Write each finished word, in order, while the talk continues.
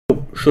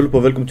Själv på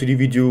välkommen till din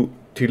video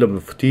till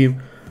med för team.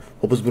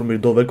 Hoppas bror med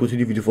idag, välkommen till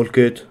din video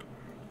folket.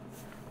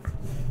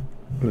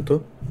 Vänta.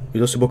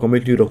 Idag ska jag baka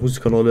med ny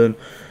reaktionskanalen.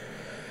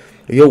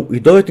 Yo,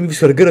 idag vet ni vi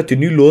ska reagera till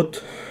en ny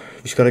låt.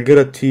 Vi ska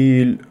reagera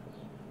till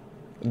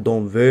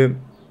Don V.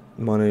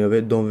 Mannen jag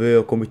vet Don V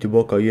har kommit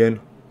tillbaka igen.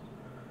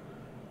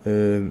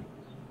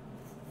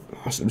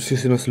 Vi ska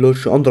senast låt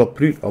 22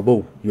 april.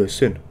 Abo, jag är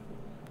sen.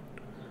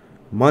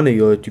 Mannen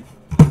jag är typ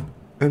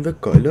en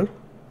vecka eller?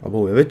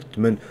 Abo, jag vet inte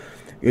men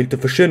jag är lite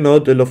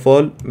försenad i alla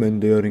fall, men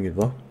det gör inget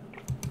va?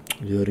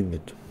 Det gör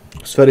inget.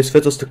 Sveriges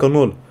fetaste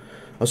kanal.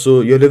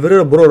 Alltså jag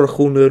levererar bra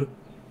reaktioner,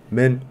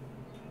 men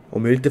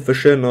om jag är lite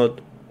försenad,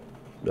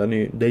 det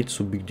är inte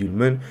så big deal.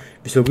 Men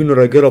vi ska gå in och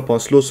reagera på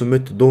hans låt som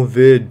heter Don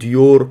V,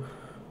 DIOR,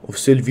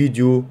 officiell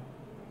video.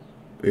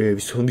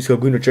 Vi ska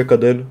gå in och checka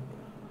den.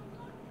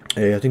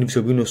 Jag tänkte vi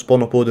ska gå in och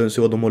spana på den,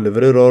 se vad de har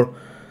levererar.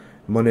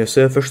 Men jag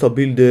ser första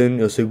bilden,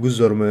 jag ser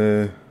guzzar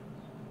med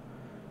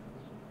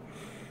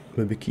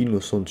bikini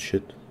och sånt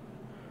shit.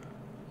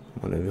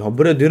 Han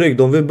börjar direkt,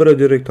 de vill börja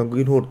direkt, han går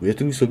in hårt. Jag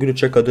tänkte vi ska gå in och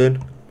checka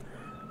den.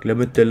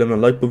 Glöm inte att lämna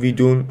like på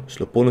videon,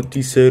 slå på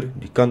notiser,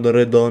 ni kan det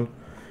redan.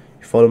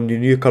 Ifall om ni är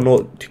nya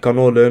till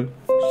kanalen,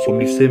 som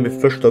ni ser mig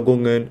första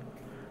gången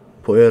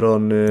på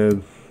eran,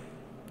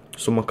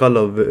 som man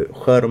kallar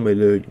skärm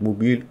eller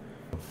mobil,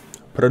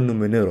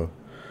 prenumerera.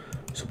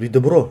 Så blir det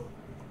bra.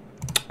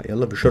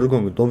 Jalla, vi kör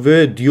igång. De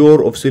vill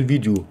DIOR officiell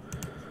video.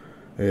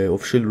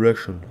 Officiell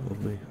reaction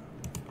av mig.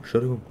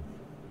 Kör igång.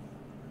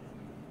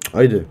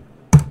 Ajde.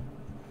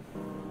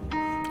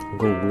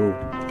 Go.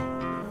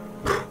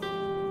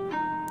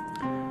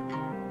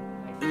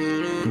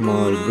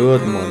 My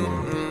god man.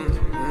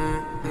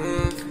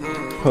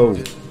 Oh.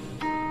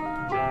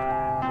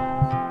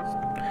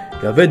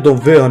 Jag vet Don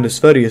V, han är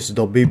Sveriges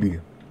Da Baby.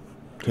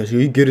 Kanske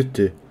jag gick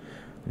inte.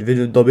 Ni vet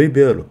vem Da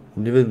Baby är?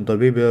 Om ni vet vem Da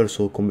Baby är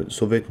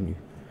så vet ni.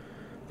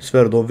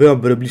 Svär, Don V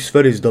han börjar bli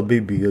Sveriges Da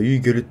Baby. Jag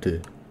gick inte.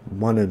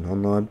 Mannen,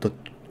 han har hämtat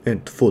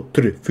 1, 2,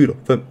 3, 4,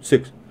 5,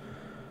 6.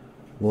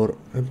 Var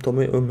hämta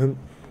mig hem.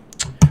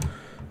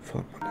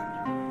 Fan mannen.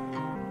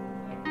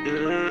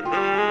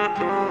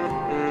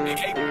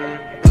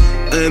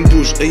 En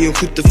bush, en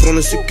skytte från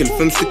en cykel,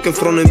 5 stycken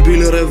från en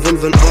bil,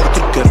 revolven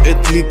avtrycker.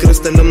 Ett lik,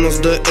 resten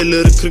lämnas dö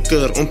eller i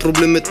kryckor. Om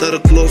problemet är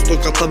ett lås, då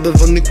kan tabben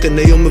vara nyckeln.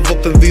 När jag med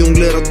vapen vi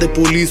jonglerade,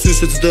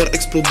 polishusets dörr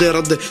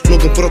exploderade.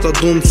 Någon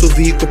pratade om så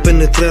vi gick och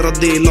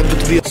penetrerade i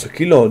labbet vi... Alltså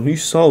killar har ny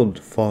sound,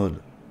 fan.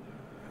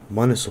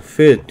 Man är så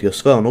fet, jag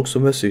svär han också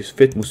med sig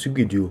fet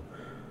musikvideo.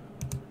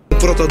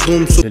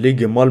 Det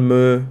ligger i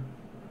Malmö.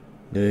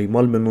 Det är i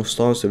Malmö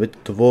någonstans, jag vet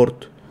inte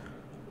vart.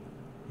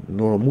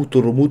 Några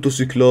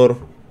motorcyklar.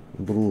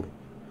 Bror.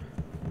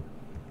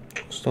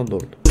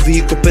 Standard. Vi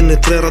gick och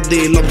penetrerade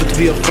i labbet,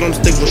 vi har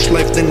framsteg, vår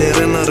life den är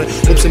renare.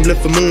 Hoppsen blev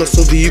för många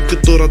så vi gick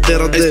ut och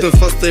raderade. Spänn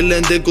fast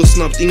elen, det går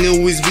snabbt, ingen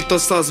whiz, vi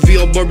tar sas. Vi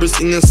har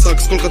barbers, ingen sax,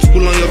 skolkat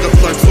skolan, jagat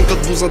tax.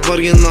 Skolkat bossat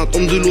varje natt,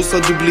 om du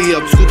låsar du blir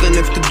japp. Skoten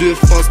efter du är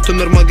fast,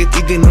 tömmer magget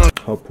i din hand.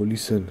 Ha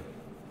polisen.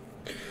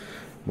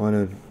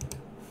 Mannen.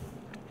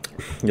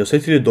 Jag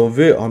säger till dig, Don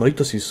V, han har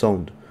hittat sin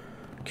sound.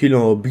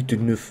 Killen har bytt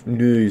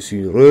nu i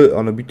sin röd,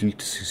 han har bytt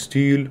lite sin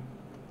stil.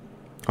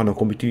 Han har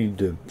kommit in i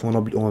det.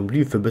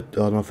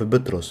 Han har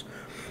förbättrats.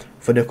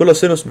 För när jag kollade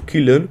senast med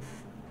killen,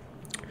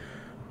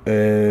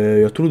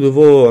 jag tror det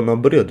var när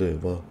han började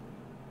va?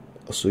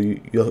 Alltså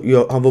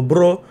han var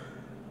bra,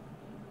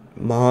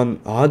 men han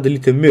hade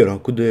lite mer,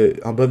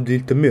 han behövde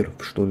lite mer,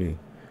 förstår ni.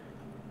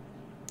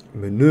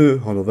 Men nu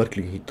han har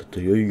verkligen hittat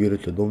det. Jag gillar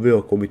inte. De vill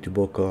ha kommit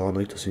tillbaka, han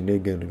har hittat sin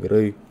egen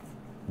grej.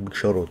 Big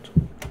shoutout.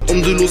 Om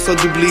du låsar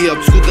du blir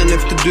japp, skoten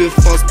efter du är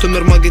fast,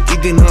 tömmer magget i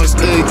din hals,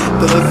 ey.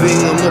 Behöver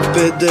inga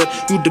mopeder,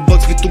 gjorde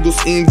bugs, vi tog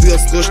oss in via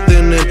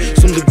skorstenen.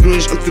 Som the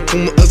grunge, allt vi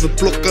kommer över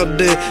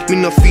plockade.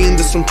 Mina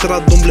fiender som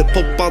träd, de blev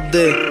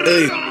poppade,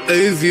 ey.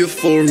 Ey, vi är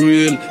for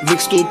real,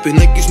 växt upp i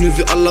Nikes, nu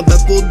vi alla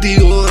bär på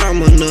DIOR,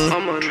 amarna.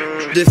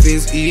 Det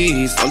finns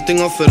is, allting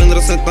har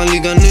förändrats sen kan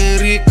ligga ner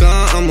i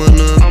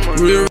kammarna.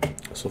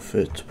 Så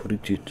fett, på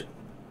riktigt.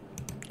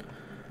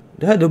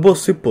 Det här är bara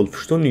simpelt,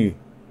 förstår ni?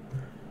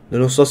 Det är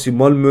någonstans i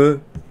Malmö,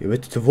 jag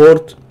vet inte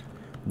vart.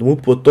 De är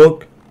uppe på ett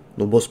tak,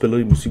 de bara spelar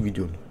i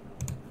musikvideon.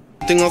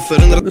 Vem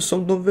är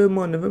som Don V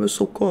mannen? Vem är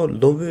som Karl?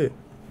 Don V.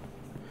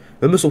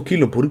 Vem är som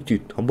killen på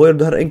riktigt? Han bara gör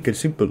det här enkelt,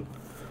 simpel.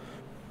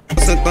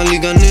 Sen kan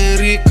ligga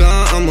ner i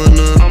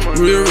kammarna.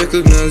 Real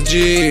recognize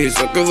G.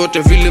 Söker vart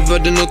jag vill i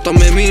världen och ta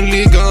med min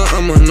liga,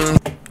 amarna.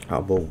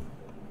 Abo.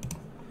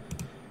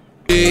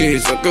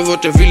 Söker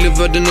vart jag vill i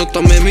världen och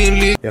ta med min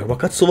liga. Man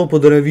kan inte sova på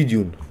den här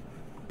videon.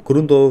 På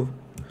grund av...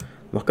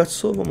 Man kan inte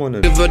sova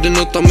mannen.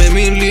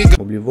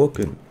 Man blir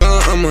vaken.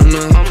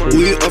 amana.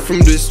 We are from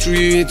the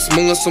streets,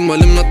 många som har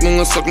lämnat,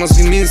 många saknar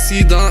sin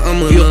insida,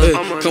 amana.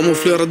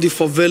 Kamouflerad i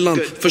favelan,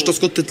 första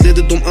skottet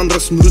leder de andra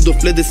som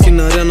Rudolf ledde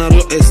sina renar.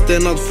 Jag är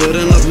stenad,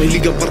 förenad med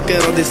liga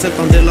parkerad i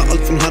centran. Delar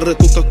allt från Harry,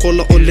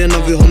 Coca-Cola och Lena.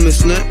 Vi har med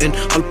snön,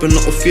 Alperna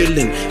och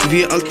fjällen. Vi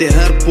är alltid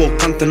här på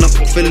kanterna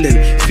på kvällen.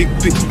 Fick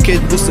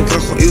piket, bussen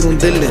kraschar i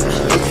rondellen.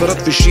 Allt för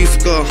att vi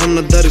ska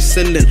hamna där i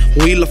cellen.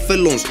 Hon gillar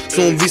fällons, så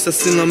hon visar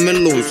sina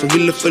mellons. Hon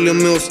ville följa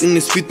med oss in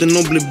i sviten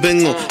och bli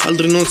bengo.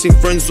 Aldrig någonsin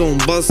friendzone,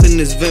 bara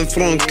hennes vän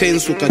från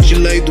Keynes. Hon kan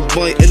chilla i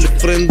Dubai eller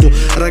Frendo.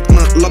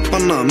 Räkna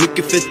lapparna,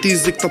 mycket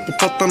fetis, sikta på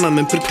pattarna.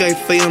 Men pricka i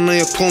fejan när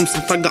jag kom,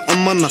 sen tagga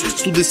ammarna.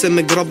 Stod i sig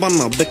med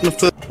grabbarna, bäckna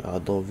för.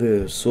 Ja,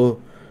 David, så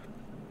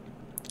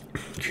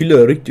killen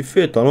är riktigt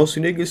fet, han har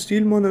sin egen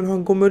stil, mannen.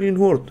 Han kommer in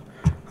hårt.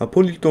 Han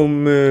på lite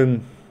om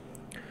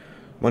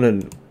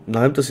mannen, när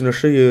han hämtade sina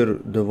tjejer,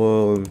 det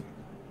var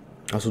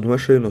alltså de här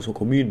tjejerna som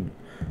kom in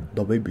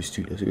Da Baby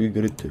stil, alltså jag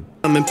äger inte.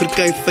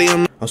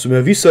 Alltså men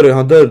jag visar dig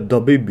han där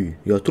Da Baby.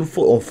 Jag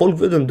tror om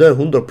folk vet den där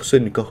 100%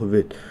 ni kanske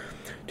vet.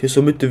 Det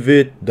som inte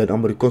vet, det är en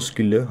amerikansk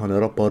kille, han är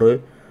rappare.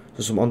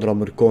 Så som andra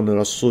amerikaner,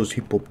 alltså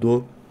hiphop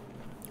då.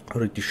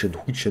 Han är riktigt känd,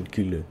 skitkänd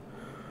kille.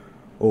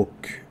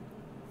 Och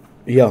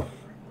ja,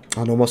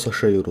 han har massa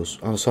tjejer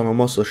också. Alltså han har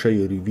massa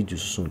tjejer i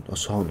videos och sånt.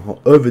 Alltså han har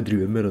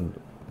överdrivet mer än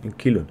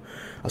killen.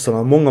 Alltså han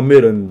har många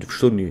mer än,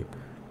 förstår ni,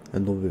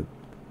 än de vet.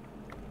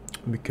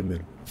 Mycket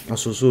mer.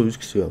 Alltså så, vi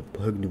ska säga,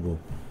 på hög nivå.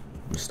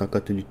 Vi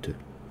snackade lite.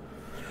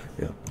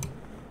 Ja.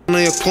 När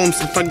jag kom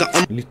så tagga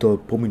lite,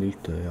 påminner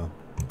lite, ja.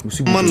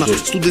 Manna,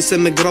 stod i sig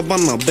med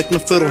grabbarna, bäckna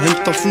för att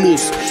hämta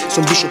flus.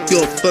 Som bishop, jag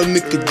har för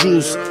mycket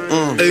juice.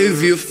 Ey,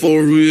 vi är for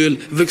real.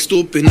 Växt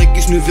upp i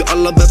Nikes, nu vi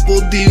alla bär på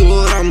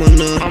DIOR,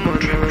 amana.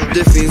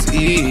 Det finns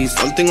is,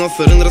 allting har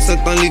förändrats sen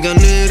han ligger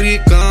ner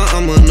rika,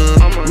 amana.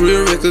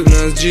 Real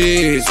recognized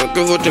G's,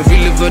 söker vart jag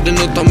vill i världen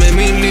och ta med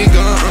min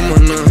liga,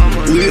 amana.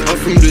 We are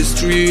from the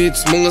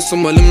streets, många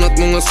som har lämnat,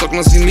 många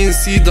saknar sin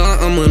insida,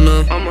 amana.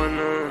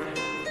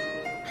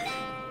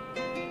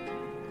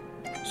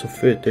 Så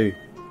fet, ey.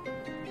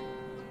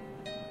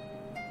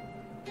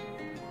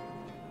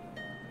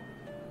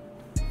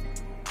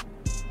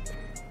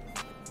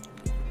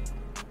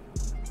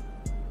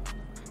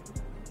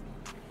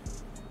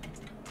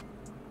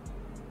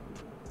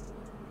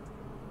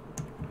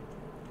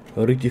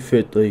 Riktigt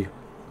fet, ey.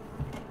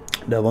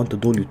 Det var inte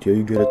dåligt, jag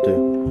ljuger inte.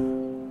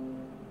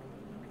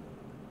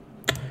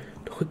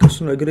 Det skickar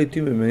såna grejer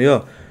till mig, men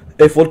ja.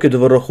 Ey folket, det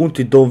var relation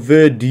till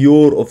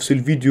DIOR officiell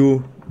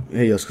video.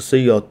 Hey, jag ska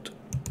säga att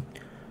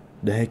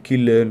den här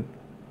killen,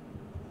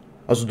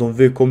 alltså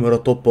kommer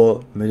att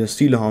toppa med den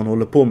stilen han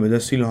håller på med,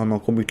 den stilen han har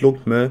kommit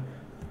långt med.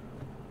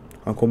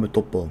 Han kommer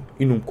toppa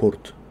inom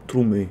kort,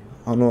 tro mig.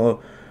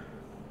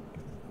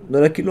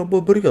 Den här killen har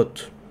bara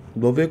börjat.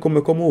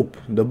 Kommer komma upp,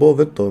 det är bara att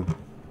vänta.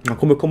 Han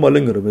kommer komma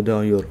längre med det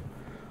han gör.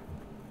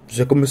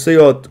 Så jag kommer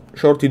säga att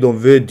kör till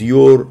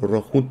DIOR,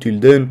 relation till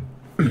den.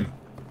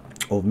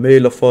 Av mig i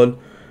alla fall.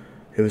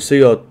 Jag vill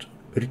säga att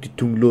riktigt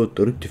tung låt,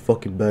 riktigt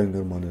fucking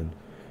banger, mannen.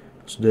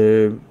 Så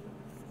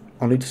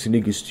han har inte sin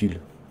egen stil.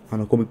 Han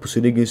har kommit på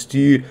sin egen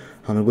stil,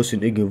 han har gått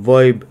sin egen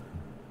vibe.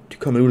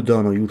 Tycker han har gjort det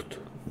han har gjort.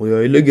 Och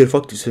jag lägger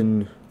faktiskt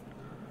en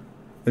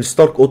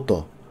stark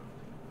 8.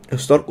 En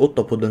stark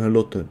 8 på den här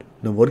låten.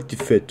 Den var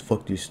riktigt fett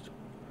faktiskt.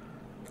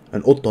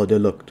 En 8 hade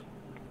jag lagt.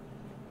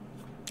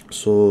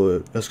 Så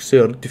jag ska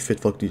säga riktigt fett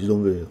faktiskt.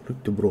 De är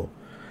riktigt bra.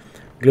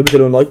 Glöm inte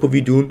att lämna like på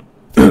videon.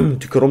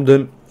 Tycker om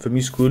den för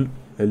min skull.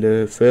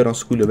 Eller för er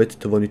skull. Jag vet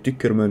inte vad ni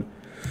tycker, men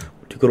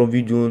tycker om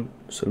videon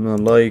så lämna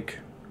en like.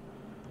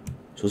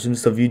 Så ses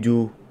nästa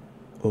video.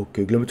 Och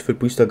glöm inte att följa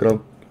på Instagram.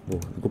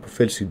 Gå på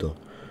fel sida.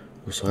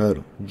 Och så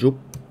här. Jobb.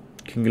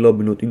 King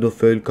Labinot. In och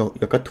följ.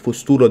 Jag kan inte få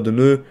stora den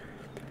nu.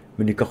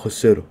 Men ni kanske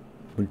ser.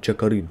 Men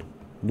checkar in.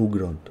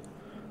 Noggrant.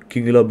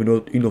 King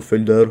Labinot. In och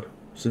följ där.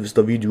 Så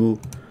nästa video.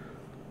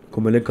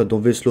 Kommer länka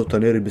de låtar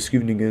ner i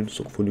beskrivningen.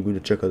 Så får ni gå in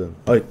och checka den.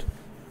 Alright.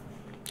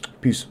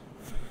 Peace.